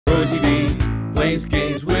plays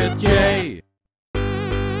games with Jay.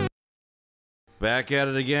 Back at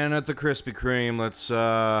it again at the Krispy Kreme. Let's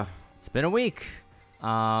It's been a week.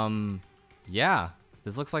 Yeah.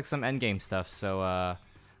 This looks like some endgame stuff, so am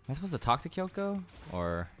I supposed to talk to Kyoko?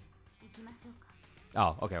 Or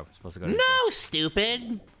oh, okay, we're supposed to go to No,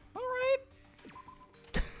 stupid. Alright.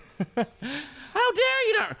 How dare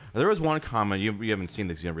you not? There was one comment, you haven't seen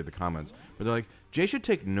this, you didn't read the comments, but they're like, Jay should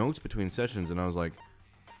take notes between sessions, and I was like,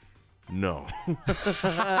 no.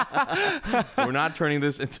 We're not turning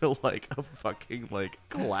this into like a fucking like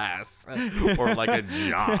class or like a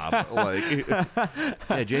job. Like,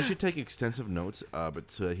 yeah, Jay should take extensive notes,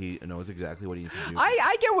 but he knows exactly what he needs to do.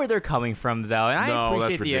 I get where they're coming from though, and No, I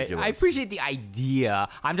that's appreciate ridiculous. I appreciate the idea.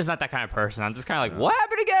 I'm just not that kind of person. I'm just kind of like, what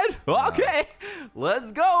happened again? Okay,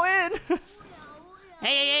 let's go in.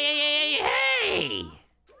 Hey!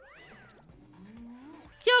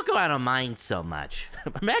 Kyoko, I don't mind so much.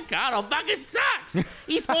 Makoto fucking sucks!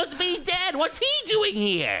 He's supposed to be dead! What's he doing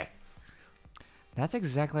here? That's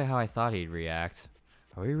exactly how I thought he'd react.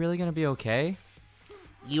 Are we really gonna be okay?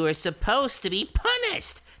 You were supposed to be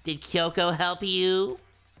punished! Did Kyoko help you?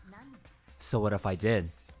 So what if I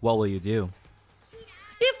did? What will you do?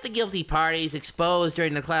 If the guilty party is exposed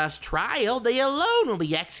during the class trial, they alone will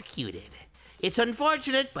be executed. It's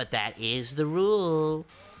unfortunate, but that is the rule.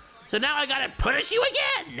 So now I gotta punish you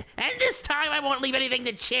again! And this time I won't leave anything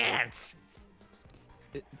to chance!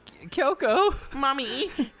 Kyoko! Mommy!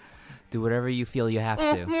 Do whatever you feel you have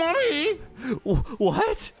to. Mommy!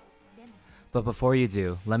 What? But before you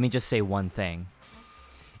do, let me just say one thing.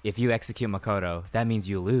 If you execute Makoto, that means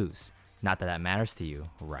you lose. Not that that matters to you,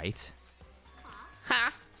 right?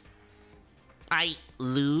 Huh? I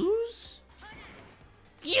lose?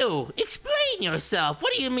 You! Explain yourself!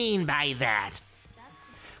 What do you mean by that?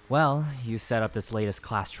 Well, you set up this latest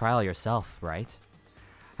class trial yourself, right?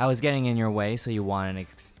 I was getting in your way, so you wanted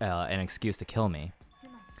an excuse to kill me.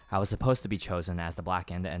 I was supposed to be chosen as the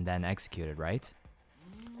Blackened and then executed, right?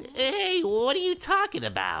 Hey, what are you talking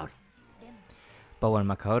about? But when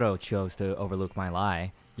Makoto chose to overlook my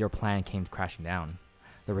lie, your plan came crashing down.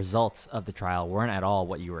 The results of the trial weren't at all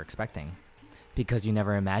what you were expecting. Because you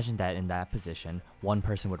never imagined that in that position, one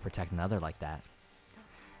person would protect another like that.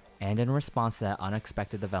 And in response to that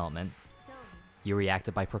unexpected development, you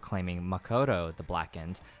reacted by proclaiming Makoto the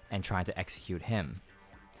Blackened and trying to execute him.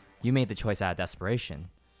 You made the choice out of desperation,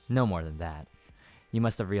 no more than that. You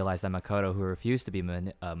must have realized that Makoto, who refused to be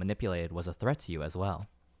manipulated, was a threat to you as well.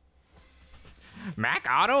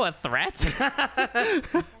 Makoto, a threat?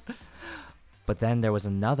 But then there was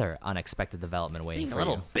another unexpected development waiting Being for a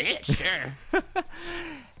little you. bitch, sure.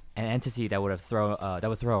 An entity that would throw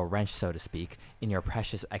a wrench, so to speak, in your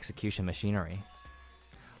precious execution machinery.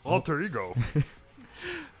 Alter ego.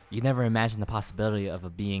 You never imagined the possibility of a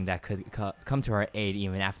being that could come to our aid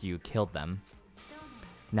even after you killed them.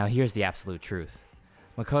 Now here's the absolute truth.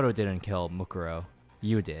 Makoto didn't kill Mukuro.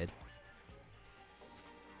 You did.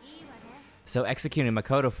 So executing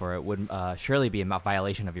Makoto for it would surely be a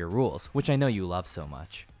violation of your rules, which I know you love so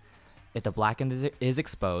much. If the Blackened is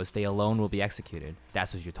exposed, they alone will be executed.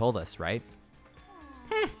 That's what you told us, right?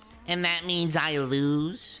 And that means I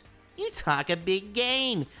lose? You talk a big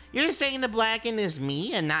game. You're saying the Blackened is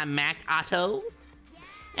me and not Mac Otto?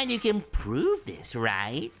 And you can prove this,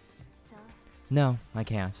 right? No, I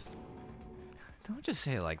can't. Don't just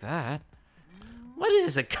say it like that. What is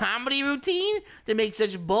this, a comedy routine? To make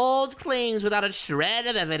such bold claims without a shred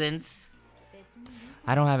of evidence?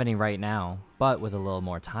 I don't have any right now, but with a little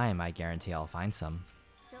more time, I guarantee I'll find some.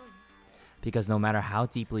 Because no matter how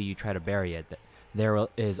deeply you try to bury it, there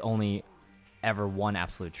is only ever one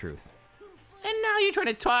absolute truth. And now you're trying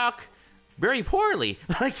to talk very poorly,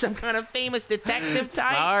 like some kind of famous detective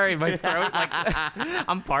type. Sorry, my throat,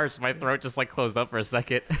 I'm parched. My throat just closed up for a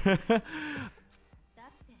second.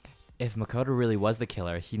 If Makoto really was the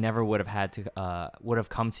killer, he never would have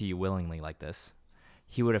come to you willingly like this.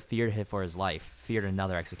 He would have feared for his life, feared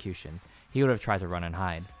another execution. He would have tried to run and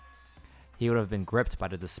hide. He would have been gripped by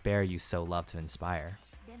the despair you so love to inspire.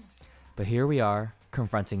 But here we are,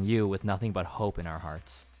 confronting you with nothing but hope in our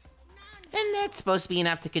hearts. And that's supposed to be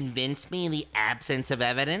enough to convince me in the absence of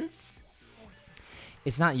evidence?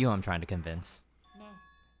 It's not you I'm trying to convince.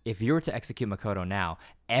 If you were to execute Makoto now,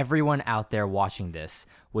 everyone out there watching this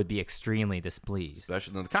would be extremely displeased.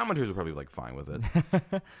 Especially the commenters are probably fine with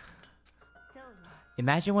it.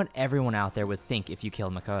 Imagine what everyone out there would think if you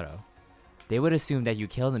killed Makoto. They would assume that you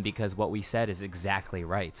killed him because what we said is exactly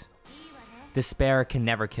right. Despair can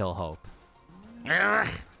never kill hope. Ugh.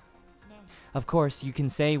 Of course, you can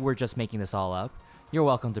say we're just making this all up. You're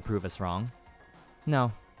welcome to prove us wrong.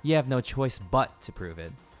 No, you have no choice but to prove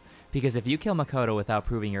it. Because if you kill Makoto without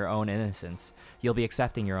proving your own innocence, you'll be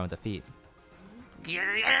accepting your own defeat.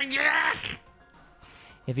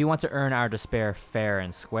 If you want to earn our despair fair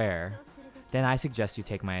and square, then I suggest you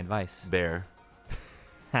take my advice. Bear.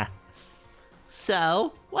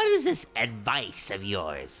 So, what is this advice of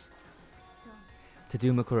yours? To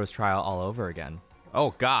do Mukuro's trial all over again.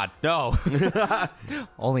 Oh god, no!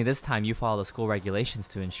 Only this time you follow the school regulations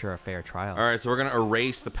to ensure a fair trial. All right, so we're gonna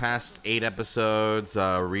erase the past 8 episodes,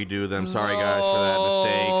 redo them. Sorry guys for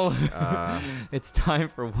that mistake. It's time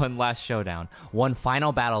for one last showdown. One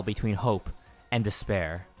final battle between hope and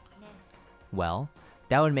despair. Well,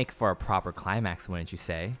 that would make for a proper climax, wouldn't you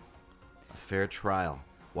say? A fair trial.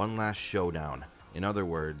 One last showdown. In other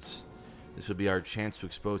words, this would be our chance to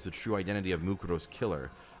expose the true identity of Mukuro's killer,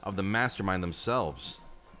 of the mastermind themselves.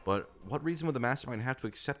 But what reason would the mastermind have to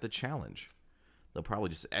accept the challenge? They'll probably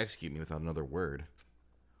just execute me without another word.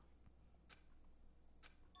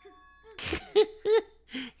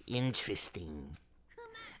 Interesting.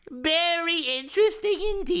 Very interesting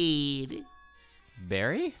indeed.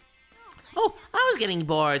 Barry? Oh, I was getting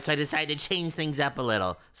bored, so I decided to change things up a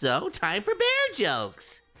little. So, time for bear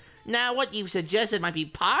jokes. Now, what you've suggested might be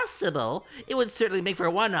possible. It would certainly make for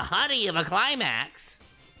one honey of a climax.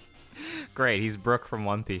 Great, he's Brooke from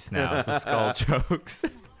One Piece now. It's the skull jokes.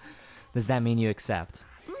 Does that mean you accept?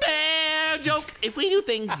 Bear joke! If we do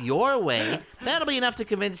things your way, that'll be enough to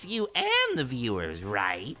convince you and the viewers,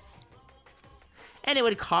 right? And it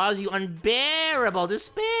would cause you unbearable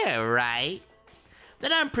despair, right?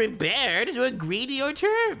 Then I'm prepared to agree to your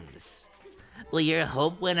terms. Will your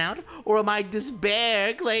hope win out, or will my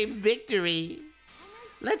despair claim victory?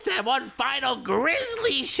 Let's have one final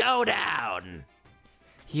grisly showdown!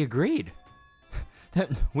 He agreed.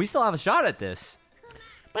 We still have a shot at this.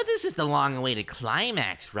 But this is the long-awaited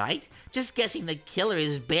climax, right? Just guessing the killer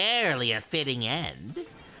is barely a fitting end.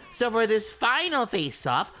 So for this final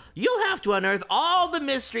face-off, you'll have to unearth all the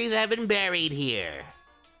mysteries that have been buried here.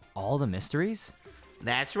 All the mysteries?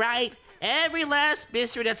 That's right. Every last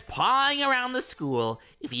mystery that's pawing around the school.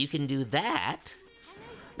 If you can do that,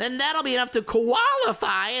 then that'll be enough to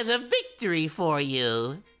qualify as a victory for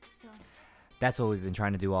you. That's what we've been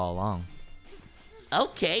trying to do all along.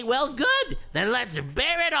 Okay, well, good. Then let's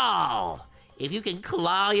bear it all. If you can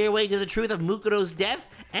claw your way to the truth of Mukuro's death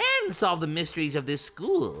and solve the mysteries of this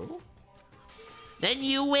school, then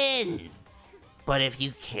you win. But if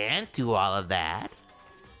you can't do all of that,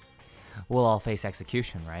 We'll all face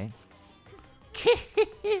execution, right?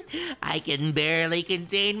 I can barely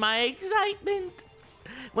contain my excitement.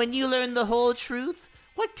 When you learn the whole truth,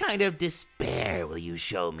 what kind of despair will you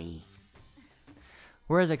show me?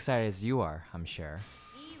 We're as excited as you are, I'm sure.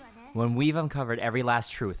 When we've uncovered every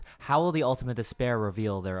last truth, how will the ultimate despair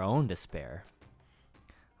reveal their own despair?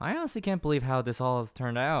 I honestly can't believe how this all has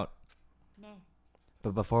turned out.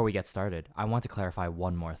 But before we get started, I want to clarify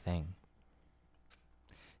one more thing.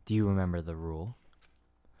 Do you remember the rule?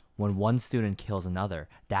 When one student kills another,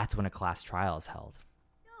 that's when a class trial is held.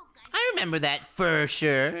 I remember that for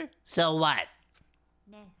sure. So what?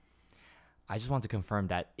 I just want to confirm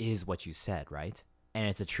that is what you said, right? And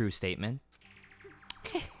it's a true statement?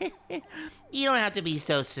 You don't have to be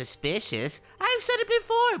so suspicious. I've said it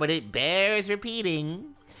before, but it bears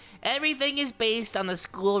repeating. Everything is based on the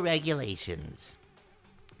school regulations.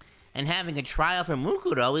 And having a trial for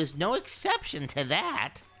Mukuro is no exception to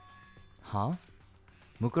that. Huh?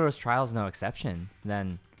 Mukuro's trial is no exception.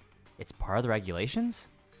 Then it's part of the regulations?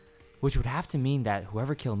 Which would have to mean that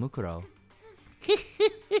whoever killed Mukuro...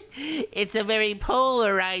 It's a very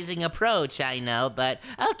polarizing approach, I know, but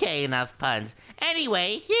okay, enough puns.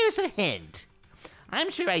 Anyway, here's a hint. I'm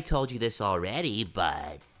sure I told you this already,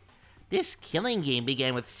 but this killing game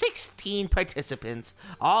began with 16 participants,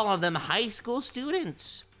 all of them high school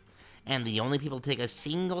students. And the only people to take a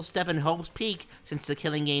single step in Hope's Peak since the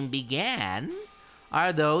killing game began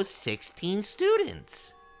are those 16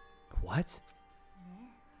 students. What?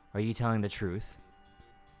 Are you telling the truth?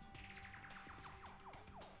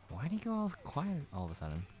 Why did he go all quiet all of a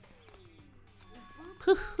sudden?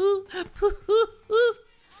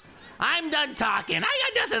 I'm done talking.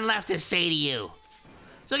 I got nothing left to say to you.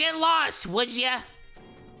 So get lost, would ya?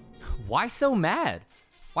 Why so mad?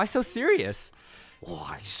 Why so serious?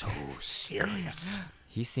 Why so serious?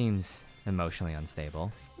 He seems emotionally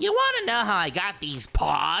unstable. You want to know how I got these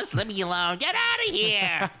paws? Let me alone. Get out of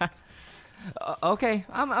here. Okay,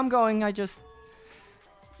 I'm going.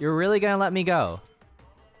 You're really gonna let me go?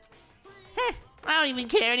 I don't even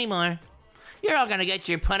care anymore. You're all gonna get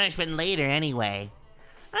your punishment later anyway.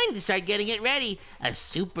 I need to start getting it ready. A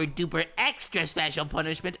super duper extra special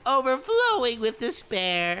punishment overflowing with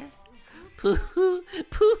despair. Pooh,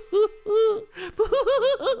 pooh,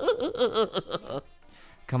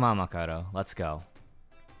 Come on, Makoto, let's go.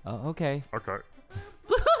 Oh, okay. Okay.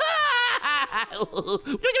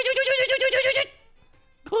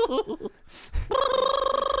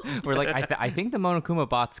 We're like, I think the Monokuma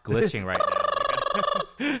bot's glitching right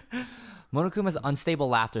now. Monokuma's unstable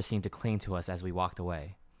laughter seemed to cling to us as we walked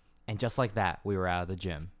away. And just like that, we were out of the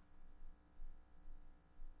gym.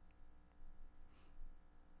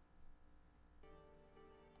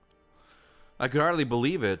 I could hardly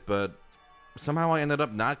believe it, but somehow I ended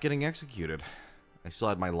up not getting executed. I still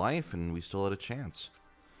had my life, and we still had a chance.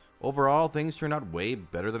 Overall, things turned out way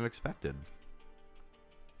better than expected.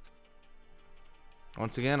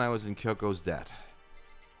 Once again, I was in Kyoko's debt.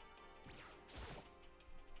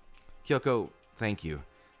 Kyoko, thank you.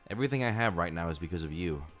 Everything I have right now is because of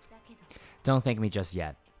you. Don't thank me just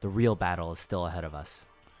yet. The real battle is still ahead of us.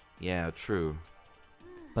 Yeah, true.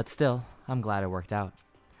 But still, I'm glad it worked out.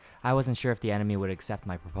 I wasn't sure if the enemy would accept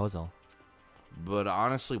my proposal. But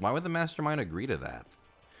honestly, why would the mastermind agree to that?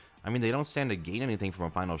 I mean, they don't stand to gain anything from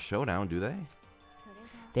a final showdown, do they?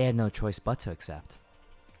 They had no choice but to accept.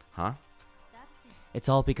 Huh? It's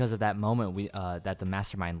all because of that moment that the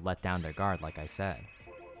mastermind let down their guard, like I said.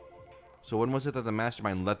 So when was it that the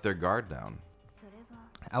mastermind let their guard down?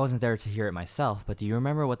 I wasn't there to hear it myself, but do you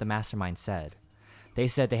remember what the mastermind said? They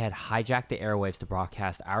said they had hijacked the airwaves to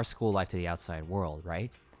broadcast our school life to the outside world,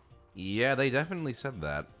 right? Yeah, they definitely said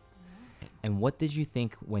that. And what did you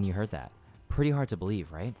think when you heard that? Pretty hard to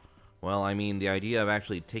believe, right? Well, I mean, the idea of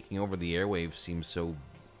actually taking over the airwaves seems so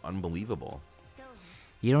unbelievable.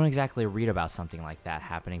 You don't exactly read about something like that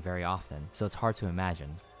happening very often, so it's hard to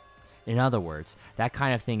imagine. In other words, that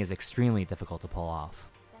kind of thing is extremely difficult to pull off.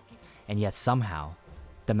 And yet somehow,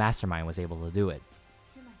 the mastermind was able to do it.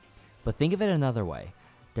 But think of it another way.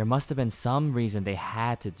 There must have been some reason they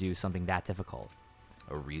had to do something that difficult.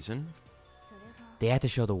 A reason? They had to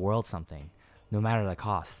show the world something, no matter the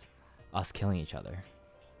cost. Us killing each other.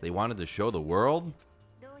 They wanted to show the world?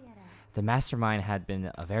 The mastermind had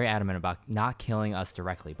been very adamant about not killing us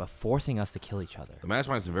directly, but forcing us to kill each other. The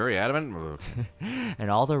mastermind's very adamant?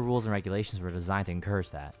 And all their rules and regulations were designed to encourage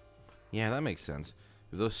that. Yeah, that makes sense.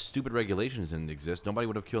 If those stupid regulations didn't exist, nobody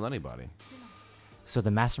would have killed anybody. So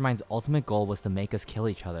the mastermind's ultimate goal was to make us kill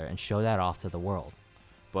each other and show that off to the world.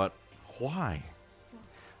 But why?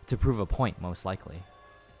 To prove a point, most likely.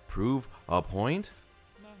 Prove a point?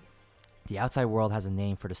 The outside world has a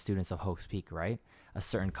name for the students of Hope's Peak, right? A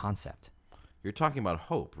certain concept. You're talking about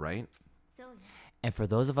hope, right? And for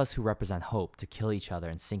those of us who represent hope, to kill each other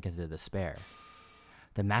and sink into despair.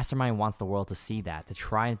 The mastermind wants the world to see that, to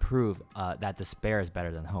try and prove that despair is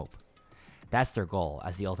better than hope. That's their goal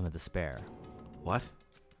as the ultimate despair. What?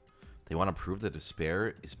 They want to prove that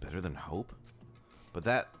despair is better than hope? But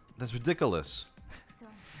that's ridiculous.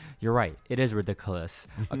 You're right, it is ridiculous,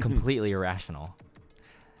 completely irrational.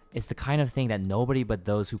 It's the kind of thing that nobody but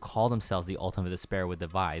those who call themselves the ultimate despair would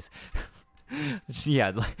devise.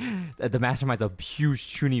 Yeah, the mastermind's a huge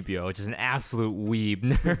chunibyo, just an absolute weeb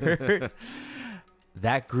nerd.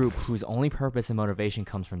 That group whose only purpose and motivation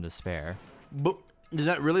comes from despair. But is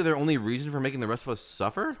that really their only reason for making the rest of us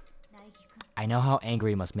suffer? I know how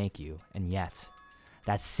angry it must make you, and yet,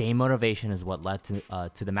 that same motivation is what led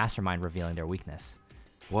to the mastermind revealing their weakness.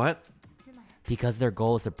 What? Because their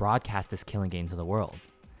goal is to broadcast this killing game to the world.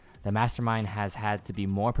 The mastermind has had to be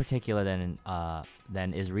more particular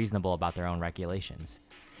than is reasonable about their own regulations.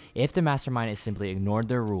 If the mastermind had simply ignored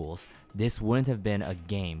their rules, this wouldn't have been a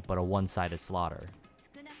game, but a one-sided slaughter.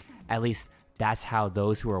 At least, that's how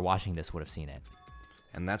those who are watching this would have seen it.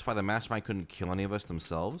 And that's why the mastermind couldn't kill any of us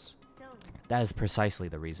themselves? That is precisely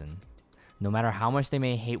the reason. No matter how much they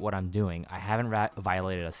may hate what I'm doing, I haven't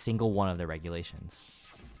violated a single one of their regulations.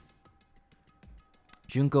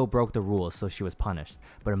 Junko broke the rules, so she was punished,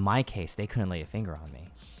 but in my case, they couldn't lay a finger on me.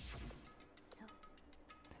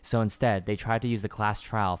 So instead, they tried to use the class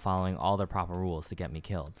trial following all their proper rules to get me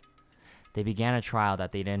killed. They began a trial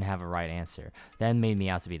that they didn't have a right answer, then made me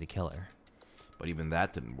out to be the killer. But even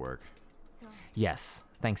that didn't work. Yes,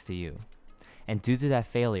 thanks to you. And due to that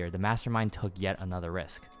failure, the mastermind took yet another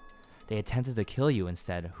risk. They attempted to kill you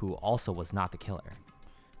instead, who also was not the killer.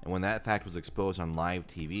 And when that fact was exposed on live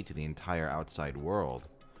TV to the entire outside world,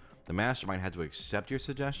 the mastermind had to accept your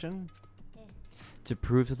suggestion? To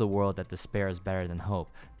prove to the world that despair is better than hope,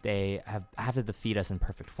 they have to defeat us in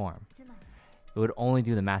perfect form. It would only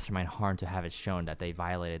do the mastermind harm to have it shown that they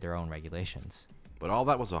violated their own regulations. But all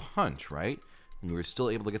that was a hunch, right? And you were still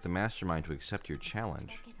able to get the mastermind to accept your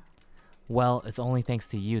challenge. Well, it's only thanks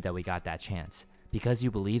to you that we got that chance. Because you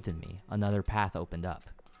believed in me, another path opened up.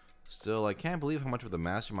 Still, I can't believe how much of the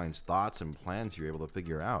mastermind's thoughts and plans you're able to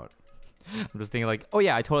figure out. I'm just thinking like, oh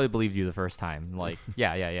yeah, I totally believed you the first time. Like,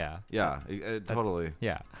 yeah. Yeah, totally.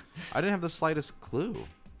 Yeah. I didn't have the slightest clue.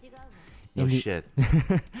 No In the- shit.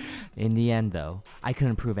 In the end, though, I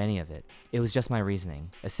couldn't prove any of it. It was just my reasoning.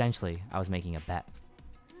 Essentially, I was making a bet.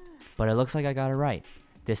 But it looks like I got it right.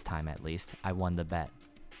 This time, at least, I won the bet.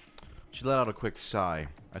 She let out a quick sigh.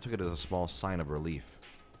 I took it as a small sign of relief.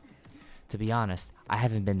 To be honest, I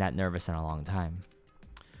haven't been that nervous in a long time.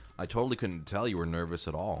 I totally couldn't tell you were nervous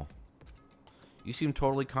at all. You seemed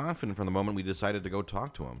totally confident from the moment we decided to go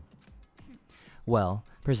talk to him. Well,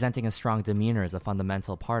 presenting a strong demeanor is a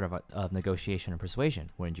fundamental part of negotiation and persuasion,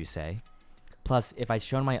 wouldn't you say? Plus, if I'd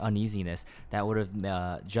shown my uneasiness, that would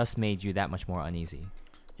have just made you that much more uneasy.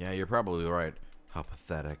 Yeah, you're probably right. How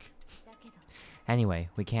pathetic. Anyway,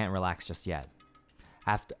 we can't relax just yet.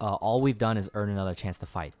 After all we've done is earn another chance to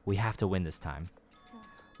fight. We have to win this time.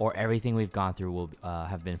 Or everything we've gone through will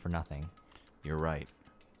have been for nothing. You're right.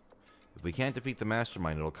 If we can't defeat the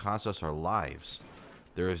mastermind, it'll cost us our lives.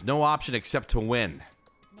 There is no option except to win.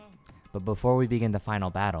 But before we begin the final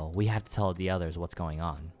battle, we have to tell the others what's going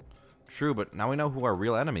on. True, but now we know who our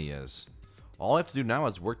real enemy is. All we have to do now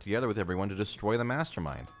is work together with everyone to destroy the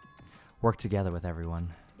mastermind. Work together with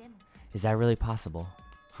everyone. Is that really possible?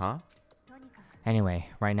 Huh? Anyway,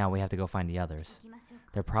 right now we have to go find the others.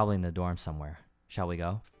 They're probably in the dorm somewhere. Shall we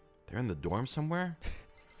go? They're in the dorm somewhere?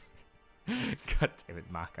 God damn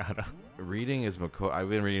it, Makoto. Reading is Makoto. I've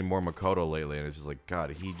been reading more Makoto lately, and it's just like,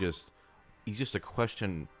 God, he's just a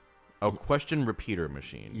question repeater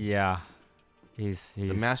machine. Yeah. He's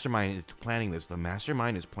The mastermind is planning this. The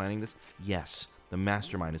mastermind is planning this? Yes, the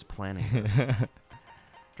mastermind is planning this.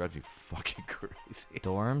 Drives me fucking crazy.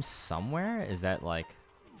 dorm somewhere? Is that like...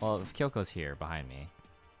 Well, if Kyoko's here behind me.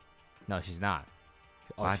 No, she's not.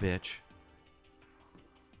 Oh, Bye, bitch.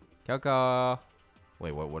 Kyoko!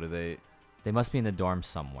 Wait, what are they? They must be in the dorm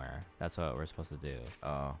somewhere. That's what we're supposed to do.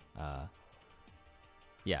 Oh,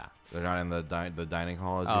 Yeah. they're not in the dining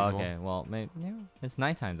hall as Oh, usual? okay. Well, maybe it's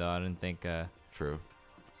nighttime though. I didn't think. True.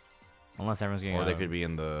 Unless everyone's getting. Or they could be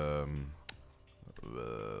in the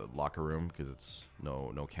locker room because it's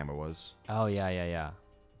no cameras. Oh yeah.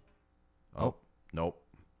 Oh, nope.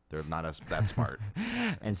 They're not that smart.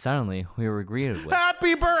 And suddenly we were greeted with.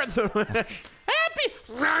 Happy birthday! Happy!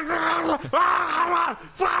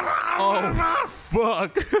 Oh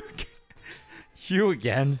fuck! You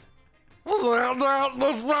again?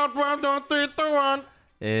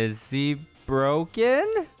 Is he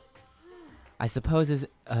broken? I suppose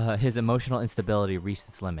his emotional instability reached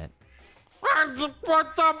its limit. What the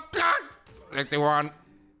fuck? 51.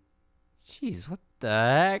 Jeez, what the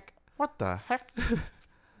heck? What the heck?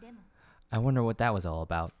 I wonder what that was all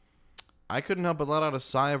about. I couldn't help but let out a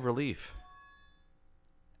sigh of relief.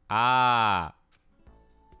 Ah.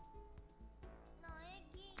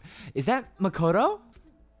 Is that Makoto?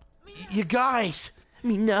 You guys,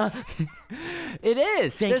 it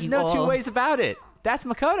is. Thank There's you no two all. ways about it. That's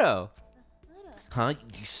Makoto. Huh?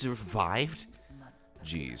 You survived?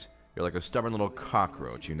 Jeez, you're like a stubborn little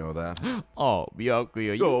cockroach, you know that? Oh,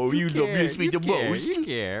 Byakuya, Oh, you care, miss me you the care, most. You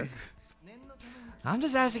care. I'm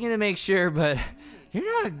just asking to make sure, but you're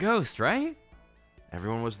not a ghost, right?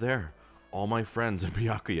 Everyone was there. All my friends and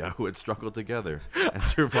Byakuya who had struggled together and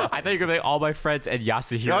survived. I thought you were gonna be all my friends and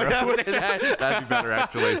Yasuhiro. Oh, yeah, that'd be better,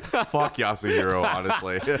 actually. Fuck Yasuhiro,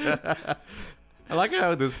 honestly. I like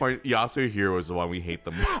how at this point, Yasuhiro is the one we hate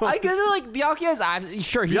the most. I guess like Byakuya is. I'm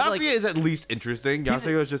sure he's Byakuya like. is at least interesting.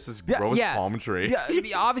 Yasuhiro is just this gross palm tree. Yeah,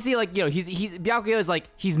 obviously, like he's Byakuya is like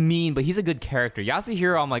he's mean, but he's a good character.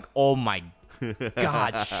 Yasuhiro, I'm like, oh my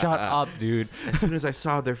god, shut up, dude. As soon as I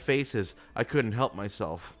saw their faces, I couldn't help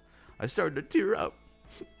myself. I started to tear up.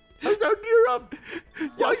 Why is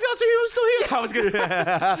Yasuhiro still here? I was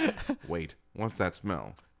gonna. Wait, what's that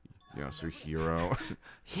smell? Yasuhiro.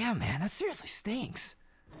 Yeah, man, that seriously stinks.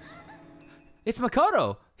 It's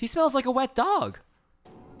Makoto. He smells like a wet dog.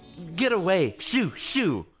 Get away.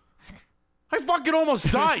 Shoo. I fucking almost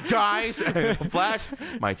died, guys! Flash,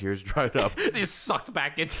 my tears dried up. They just sucked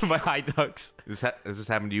back into my eye ducts. Has this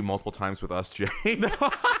happened to you multiple times with us, Jay?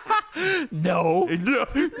 No. No.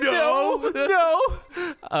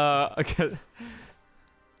 Okay.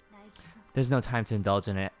 There's no time to indulge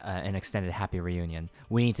in an extended happy reunion.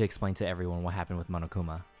 We need to explain to everyone what happened with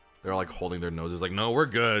Monokuma. They're like holding their noses like, no, we're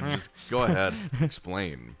good. Just go ahead.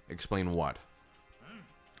 Explain. Explain what?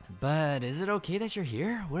 But is it okay that you're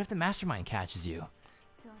here? What if the mastermind catches you?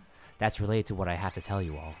 That's related to what I have to tell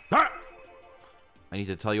you all. Ah! I need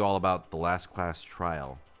to tell you all about the last class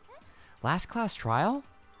trial. Last class trial?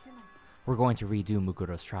 We're going to redo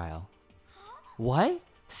Mukuro's trial. What?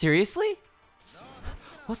 Seriously?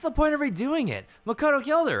 What's the point of redoing it? Makoto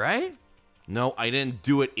killed her, right? No, I didn't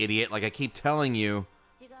do it, idiot, like I keep telling you.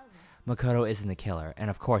 Makoto isn't the killer, and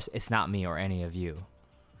of course, it's not me or any of you.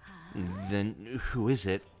 Then who is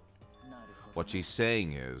it? What she's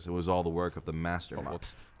saying is, it was all the work of the mastermind. Oh,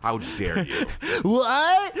 whoops. How dare you?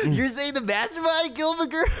 What? You're saying the mastermind killed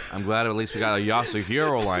Makoto? I'm glad at least we got a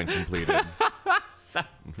Yasuhiro line completed.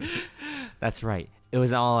 That's right. It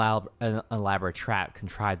was an elaborate trap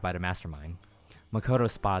contrived by the mastermind. Makoto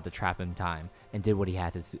spotted the trap in time and did what he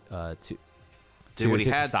had to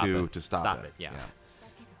stop it. Yeah.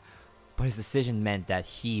 But his decision meant that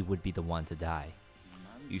he would be the one to die.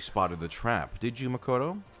 You spotted the trap, did you,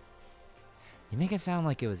 Makoto? You make it sound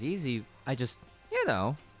like it was easy. I just, you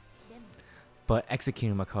know. But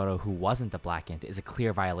executing Makoto, who wasn't the Black Ant, is a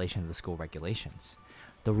clear violation of the school regulations.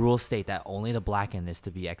 The rules state that only the Black Ant is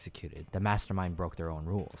to be executed. The mastermind broke their own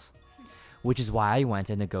rules. Which is why I went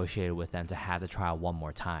and negotiated with them to have the trial one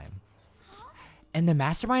more time. And the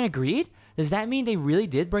mastermind agreed? Does that mean they really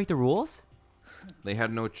did break the rules? They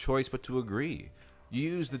had no choice but to agree. You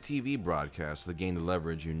used the TV broadcast to gain the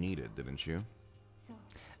leverage you needed, didn't you?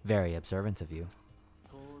 Very observant of you.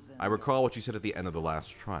 I recall what you said at the end of the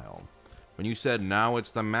last trial. When you said, now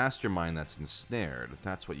it's the mastermind that's ensnared,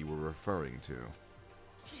 that's what you were referring to.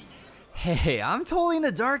 Hey, I'm totally in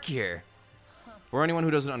the dark here. For anyone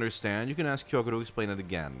who doesn't understand, you can ask Kyoko to explain it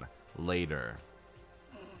again, later.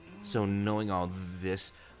 So knowing all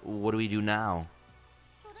this, what do we do now?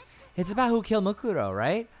 It's about who killed Mukuro,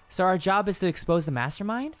 right? So our job is to expose the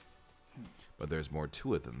mastermind? But there's more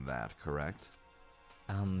to it than that, correct?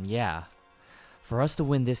 Yeah. For us to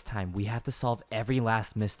win this time, we have to solve every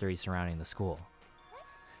last mystery surrounding the school.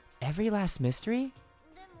 Every last mystery?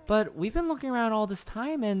 But we've been looking around all this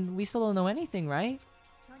time and we still don't know anything, right?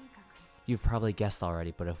 You've probably guessed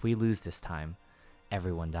already, but if we lose this time,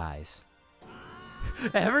 everyone dies.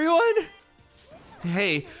 Everyone?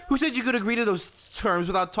 Hey, who said you could agree to those terms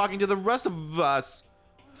without talking to the rest of us?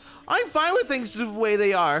 I'm fine with things the way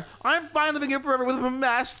they are. I'm fine living here forever with my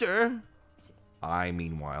master. I,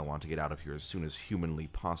 meanwhile, want to get out of here as soon as humanly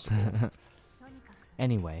possible.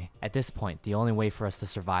 Anyway, at this point, the only way for us to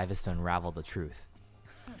survive is to unravel the truth.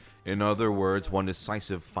 In other words, one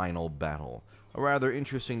decisive final battle. A rather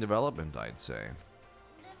interesting development, I'd say.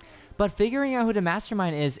 But figuring out who the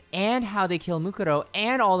mastermind is and how they kill Mukuro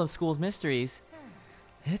and all the school's mysteries,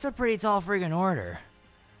 it's a pretty tall friggin' order.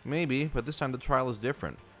 Maybe, but this time the trial is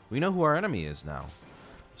different. We know who our enemy is now.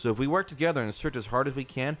 So if we work together and search as hard as we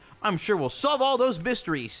can, I'm sure we'll solve all those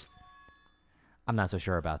mysteries. I'm not so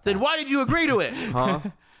sure about that. Then why did you agree to it? Huh?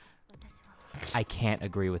 I can't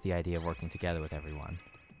agree with the idea of working together with everyone.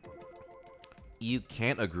 You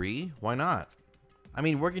can't agree? Why not? I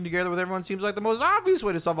mean, working together with everyone seems like the most obvious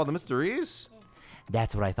way to solve all the mysteries.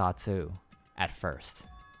 That's what I thought too, at first.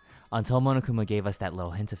 Until Monokuma gave us that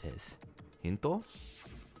little hint of his. Hinto?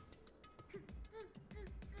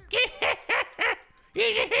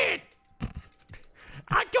 Here's a hint.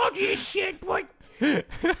 I told you this shit, but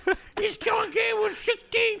this killing game was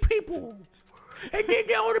 16 people. And then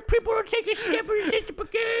the other people are taking step in the system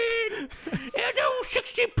again. And those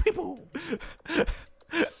 16 people.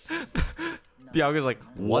 Bianca's like,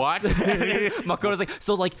 what? Makoto's like,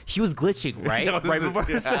 so like, he was glitching, right? No, right before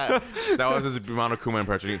that was his Monokuma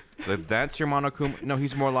impression. Like, that's your Monokuma? No,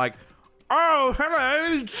 he's more like, oh,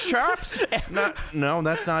 hello, chaps. No,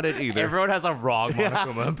 that's not it either. Everyone has a wrong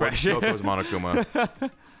Monokuma impression. What's Kyoko's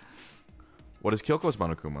Monokuma? What is Kyoko's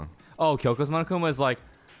Monokuma? Oh, Kyoko's Monokuma is like,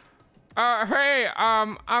 hey,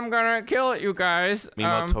 I'm gonna kill you guys.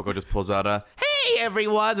 Meanwhile, Toko just pulls out a, hey,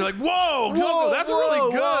 everyone. They're like, whoa, Kyoko, that's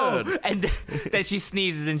really good. Whoa. And then she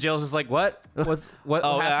sneezes and Jill's just like, what? What?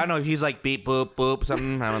 Oh, happened? I know. He's like, beep, boop, boop,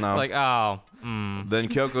 something. I don't know. Like, oh. Then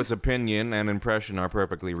Kyoko's opinion and impression are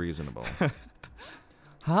perfectly reasonable.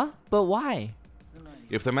 Huh? But why?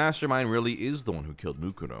 If the mastermind really is the one who killed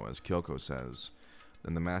Mukuro, as Kyoko says,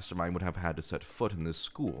 then the mastermind would have had to set foot in this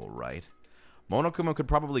school, right? Monokuma could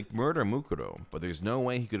probably murder Mukuro, but there's no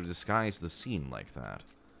way he could have disguised the scene like that.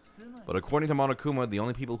 But according to Monokuma, the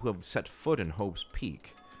only people who have set foot in Hope's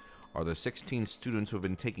Peak are the 16 students who have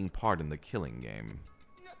been taking part in the killing game.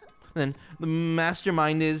 Then the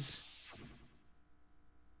mastermind is...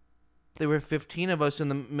 There were 15 of us in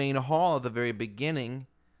the main hall at the very beginning.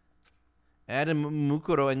 Add in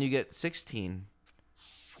Mukuro and you get 16.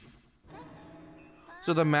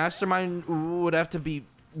 So the mastermind would have to be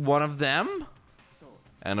one of them?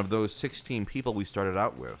 And of those 16 people we started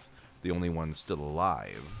out with, the only ones still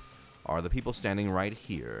alive are the people standing right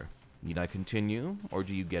here. Need I continue, or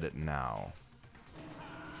do you get it now?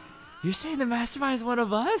 You're saying the mastermind is one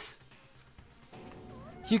of us?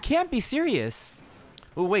 You can't be serious.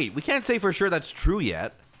 Well, wait, we can't say for sure that's true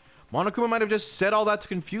yet. Monokuma might have just said all that to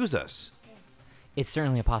confuse us. It's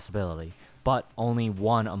certainly a possibility, but only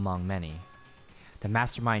one among many. The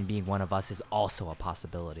mastermind being one of us is also a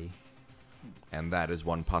possibility. And that is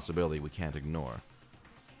one possibility we can't ignore.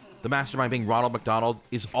 The mastermind being Ronald McDonald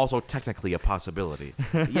is also technically a possibility.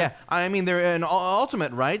 Yeah, I mean, they're an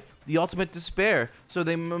ultimate, right? The ultimate despair, so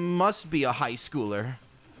they must be a high schooler.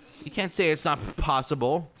 You can't say it's not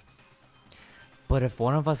possible. But if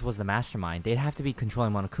one of us was the mastermind, they'd have to be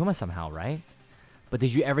controlling Monokuma somehow, right? But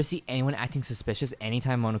did you ever see anyone acting suspicious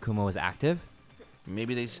anytime Monokuma was active?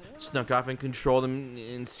 Maybe they snuck off and controlled him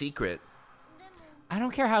in secret. I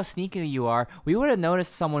don't care how sneaky you are, we would have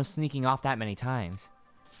noticed someone sneaking off that many times.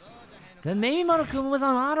 Then maybe Monokuma was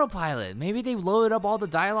on autopilot. Maybe they loaded up all the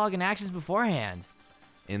dialogue and actions beforehand.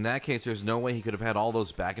 In that case, there's no way he could have had all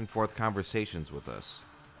those back and forth conversations with us.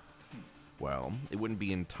 Well, it wouldn't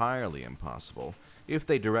be entirely impossible if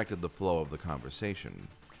they directed the flow of the conversation.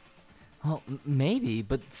 Well, maybe,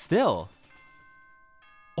 but still.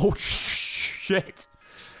 Oh, shit.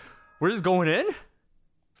 We're just going in?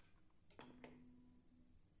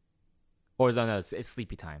 Or no, it's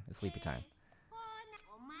sleepy time. It's sleepy time.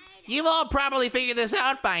 You've all probably figured this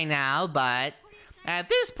out by now, but at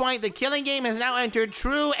this point, the killing game has now entered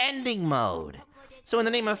true ending mode. So in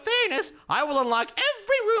the name of fairness, I will unlock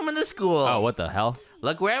every room in the school. Oh, what the hell?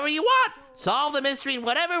 Look wherever you want. Solve the mystery in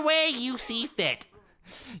whatever way you see fit.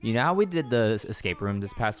 You know how we did the escape room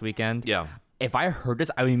this past weekend? Yeah. If I heard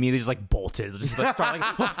this, I would immediately just like bolted. Just like start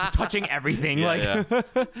like touching everything. Yeah, like yeah.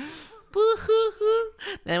 Boo-hoo-hoo.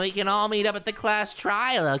 Then we can all meet up at the class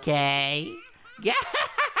trial, okay? Yeah.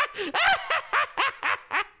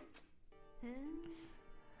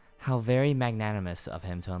 How very magnanimous of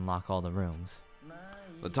him to unlock all the rooms.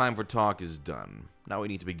 The time for talk is done. Now we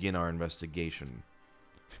need to begin our investigation.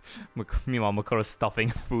 Meanwhile, Makoto's stuffing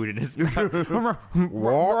food in his mouth.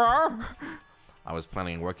 I was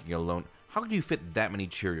planning on working alone. How could you fit that many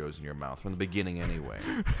Cheerios in your mouth from the beginning anyway?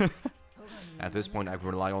 At this point, I can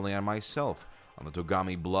rely only on myself, on the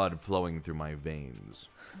Togami blood flowing through my veins.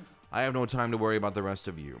 I have no time to worry about the rest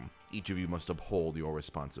of you. Each of you must uphold your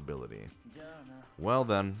responsibility. Well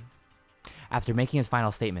then. After making his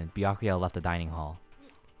final statement, Byakuya left the dining hall.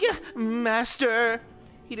 Master!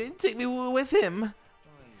 He didn't take me with him.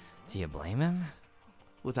 Do you blame him?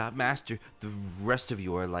 Without Master, the rest of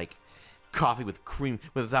you are like coffee with cream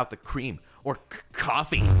without the cream. Or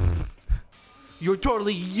coffee. You're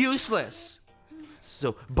totally useless.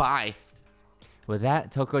 So, bye. With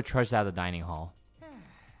that, Toko trudged out of the dining hall.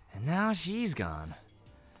 And now she's gone.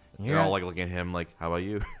 They're all like looking at him like, how about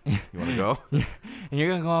you? You want to go? And you're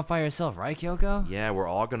going to go off by yourself, right, Kyoko? Yeah, we're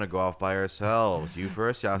all going to go off by ourselves. You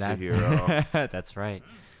first, Yasuhiro. That's right.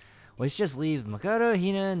 Which just leaves Makoto,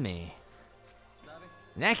 Hina, and me.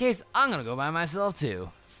 In that case, I'm going to go by myself,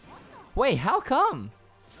 too. Wait, how come?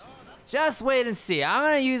 Just wait and see. I'm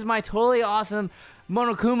going to use my totally awesome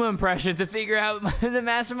Monokuma impression to figure out the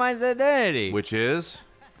mastermind's identity. Which is?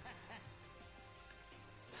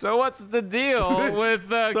 So what's the deal with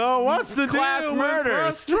class murders? With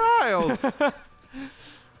class trials?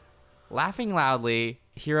 Laughing loudly,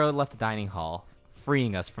 Hiro left the dining hall,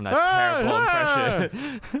 freeing us from that terrible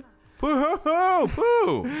impression.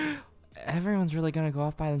 Boo-hoo-hoo! Everyone's really gonna go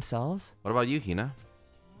off by themselves? What about you, Hina?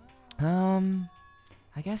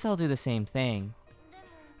 I guess I'll do the same thing.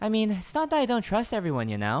 I mean, it's not that I don't trust everyone,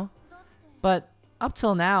 you know? But up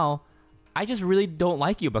till now, I just really don't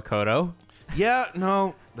like you, Makoto. Yeah,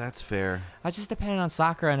 no, that's fair. I just depended on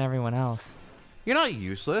Sakura and everyone else. You're not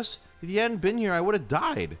useless. If you hadn't been here, I would have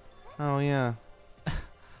died. Oh, yeah.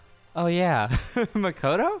 Oh yeah,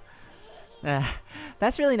 Makoto?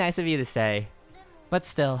 That's really nice of you to say. But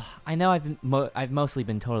still, I know I've mostly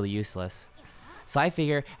been totally useless. So I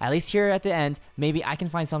figure, at least here at the end, maybe I can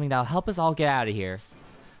find something that'll help us all get out of here.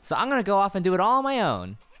 So I'm gonna go off and do it all on my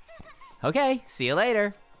own. Okay, see you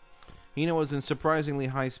later. Hina was in surprisingly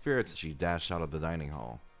high spirits as she dashed out of the dining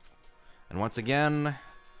hall. And once again,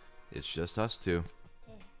 it's just us two.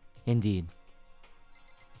 Indeed.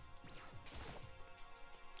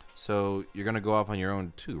 So, you're gonna go off on your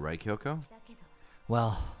own too, right, Kyoko?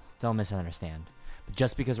 Well, don't misunderstand. But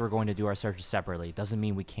just because we're going to do our searches separately doesn't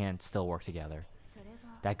mean we can't still work together.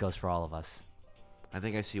 That goes for all of us. I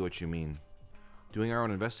think I see what you mean. Doing our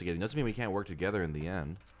own investigating doesn't mean we can't work together in the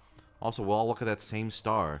end. Also, we'll all look at that same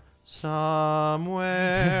star.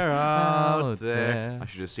 Somewhere out there. I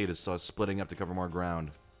should just see it as us splitting up to cover more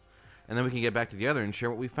ground. And then we can get back together and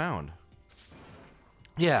share what we found.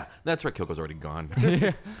 Yeah, that's right. Kyoko's already gone.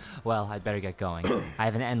 Well, I'd better get going. I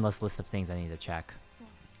have an endless list of things I need to check.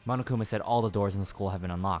 Monokuma said all the doors in the school have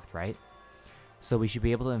been unlocked, right? So we should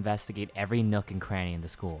be able to investigate every nook and cranny in the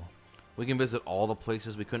school. We can visit all the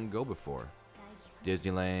places we couldn't go before.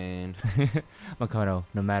 Disneyland. Makoto,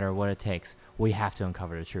 no matter what it takes, we have to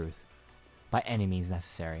uncover the truth. By any means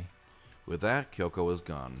necessary. With that, Kyoko was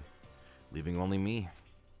gone, leaving only me.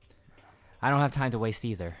 I don't have time to waste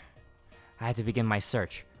either. I had to begin my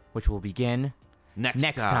search, which will begin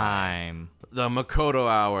Next time. The Makoto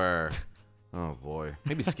Hour. Oh boy.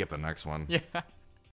 Maybe skip the next one. Yeah.